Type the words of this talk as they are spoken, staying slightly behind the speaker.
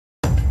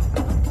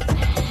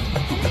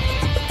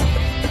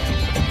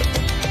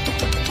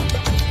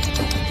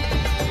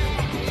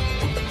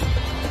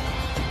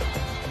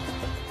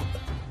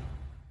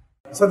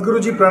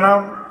Sadhguruji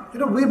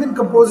Pranam. We've been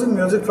composing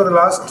music for the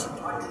last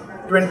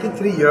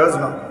 23 years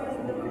now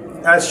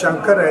as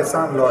Shankar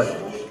Mahadevan Loy.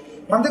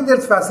 One thing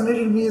that's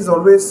fascinated me has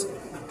always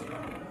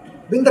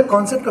been the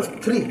concept of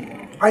three.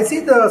 I see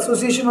the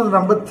association of the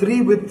number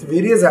three with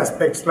various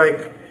aspects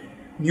like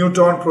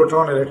neutron,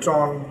 proton,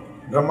 electron,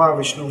 Brahma,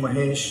 Vishnu,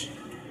 Mahesh.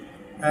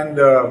 And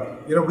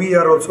we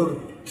are also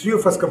three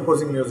of us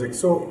composing music.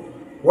 So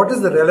what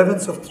is the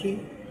relevance of three?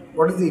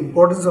 What is the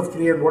importance of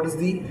three and what is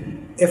the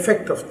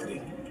effect of three?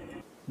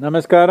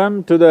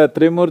 Namaskaram to the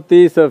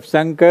Trimurtis of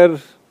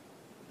Shankar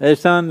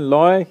Mahadevan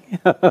Loy.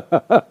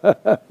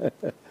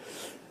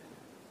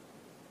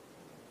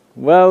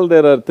 Well,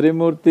 there are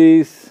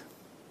Trimurtis,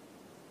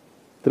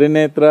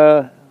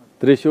 Trinetra,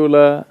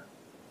 Trishula,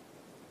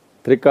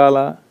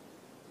 Trikala.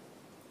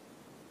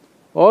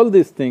 All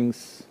these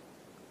things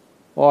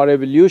are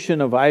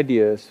evolution of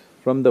ideas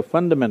from the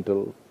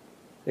fundamental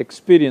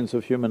experience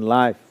of human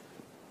life.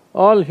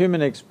 All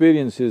human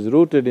experience is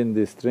rooted in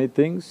these three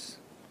things.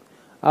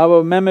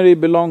 Our memory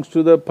belongs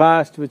to the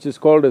past, which is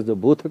called as the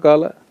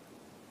Bhutakala.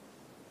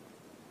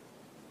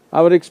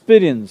 Our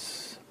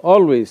experience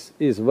always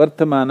is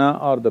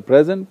Vartamana or the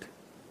present,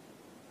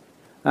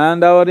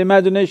 and our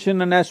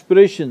imagination and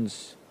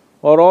aspirations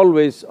are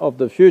always of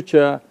the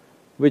future,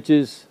 which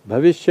is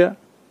Bhavishya.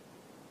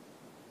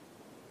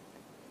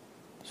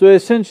 So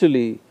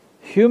essentially,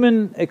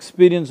 human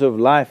experience of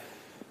life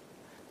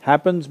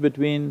happens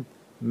between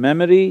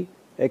memory,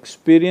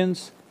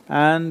 experience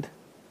and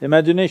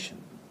imagination.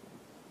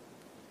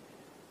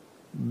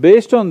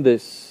 Based on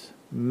this,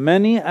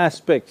 many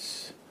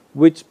aspects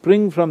which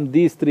spring from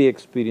these three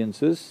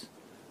experiences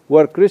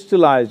were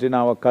crystallized in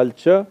our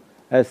culture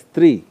as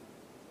three: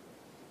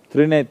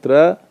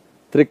 Trinetra,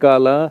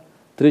 Trikala,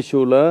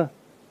 Trishula,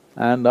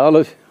 and all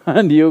of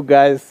and you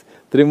guys,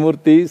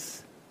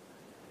 Trimurtis.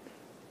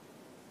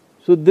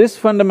 So this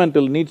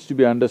fundamental needs to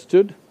be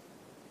understood,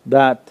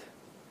 that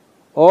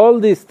all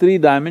these three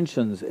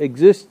dimensions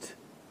exist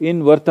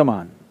in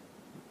Vartaman.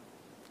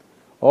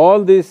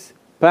 All this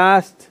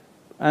past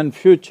and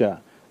future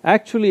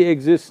actually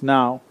exists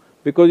now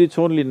because it's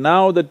only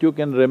now that you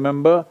can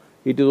remember,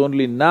 it is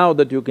only now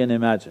that you can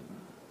imagine.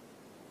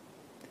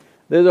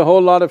 There's a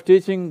whole lot of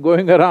teaching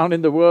going around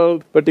in the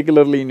world,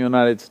 particularly in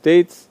United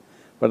States,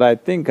 but I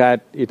think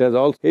it has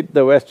also hit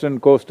the western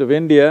coast of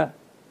India.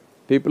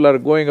 People are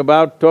going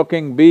about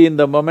talking, be in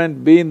the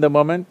moment, be in the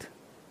moment.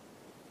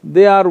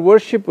 They are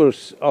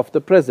worshippers of the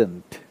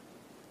present.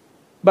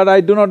 But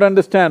I do not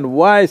understand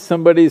why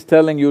somebody is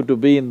telling you to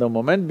be in the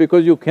moment,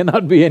 because you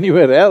cannot be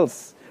anywhere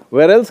else.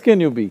 Where else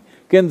can you be?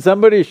 Can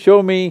somebody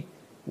show me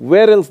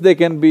where else they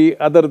can be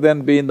other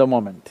than be in the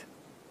moment?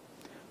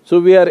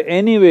 So we are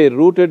anyway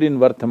rooted in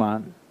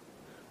Vartaman,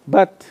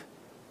 but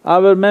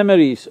our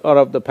memories are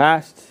of the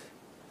past,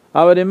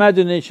 our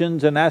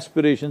imaginations and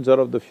aspirations are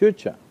of the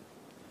future.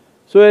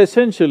 So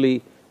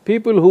essentially,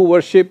 people who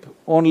worship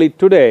only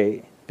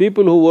today,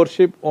 people who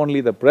worship only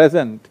the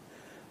present,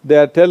 they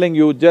are telling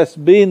you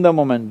just be in the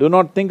moment, do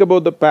not think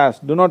about the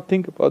past, do not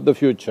think about the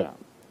future.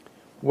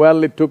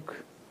 Well, it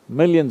took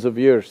millions of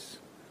years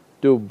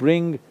to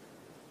bring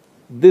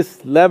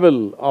this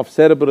level of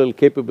cerebral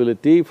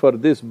capability for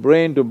this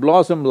brain to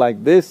blossom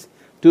like this,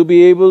 to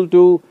be able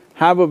to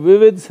have a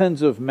vivid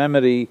sense of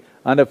memory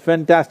and a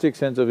fantastic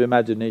sense of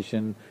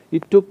imagination.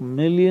 It took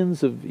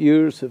millions of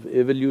years of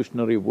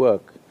evolutionary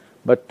work.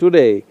 But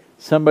today,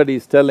 somebody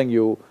is telling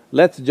you,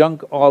 let's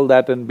junk all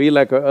that and be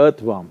like an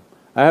earthworm.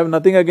 I have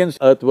nothing against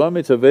earthworm,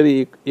 it's a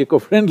very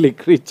eco-friendly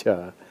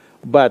creature.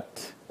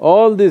 But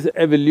all this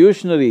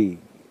evolutionary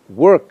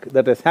work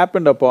that has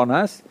happened upon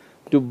us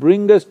to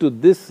bring us to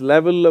this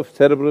level of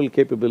cerebral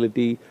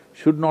capability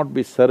should not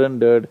be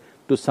surrendered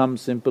to some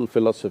simple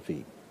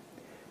philosophy.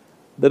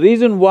 The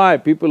reason why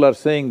people are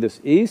saying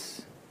this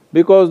is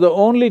because the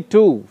only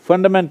two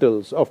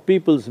fundamentals of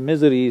people's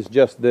misery is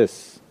just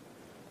this.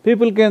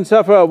 People can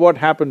suffer what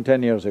happened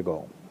 10 years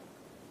ago.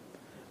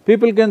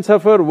 People can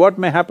suffer what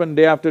may happen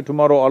day after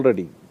tomorrow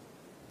already.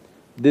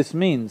 This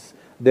means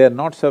they are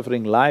not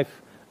suffering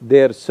life,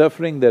 they are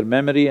suffering their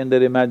memory and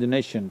their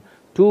imagination,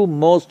 two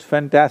most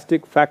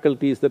fantastic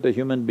faculties that a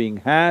human being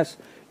has.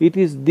 It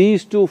is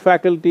these two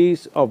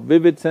faculties of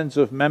vivid sense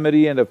of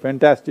memory and a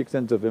fantastic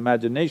sense of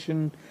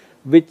imagination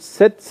which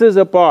sets us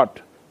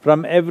apart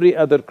from every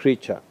other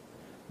creature.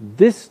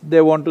 This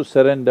they want to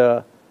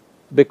surrender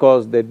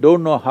because they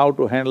don't know how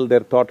to handle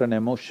their thought and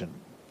emotion.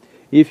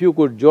 If you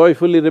could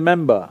joyfully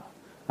remember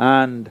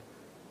and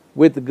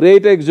with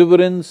great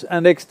exuberance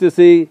and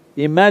ecstasy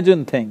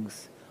imagine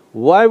things,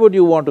 why would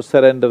you want to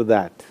surrender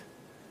that?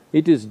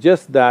 It is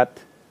just that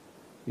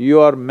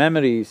your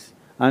memories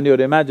and your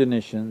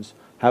imaginations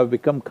have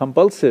become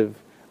compulsive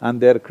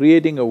and they're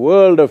creating a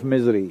world of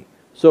misery.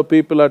 So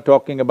people are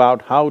talking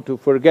about how to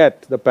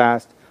forget the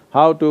past,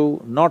 how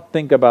to not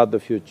think about the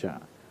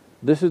future.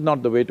 This is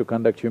not the way to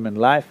conduct human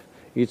life.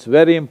 It's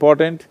very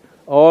important.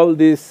 All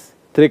these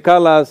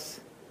trikalas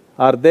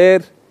are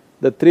there,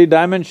 the three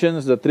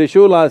dimensions, the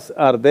trishulas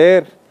are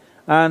there,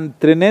 and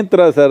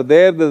trinetras are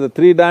there, the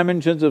three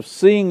dimensions of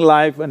seeing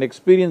life and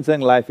experiencing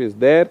life is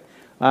there.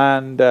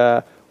 and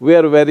we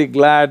are very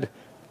glad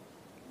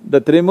the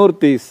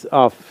Trimurtis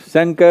of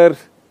Shankar,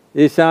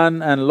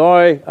 Ishan and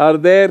Loy are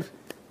there.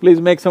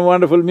 Please make some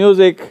wonderful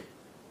music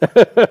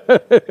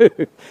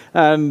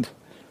and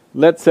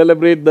let's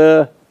celebrate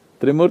the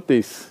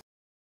Trimurtis.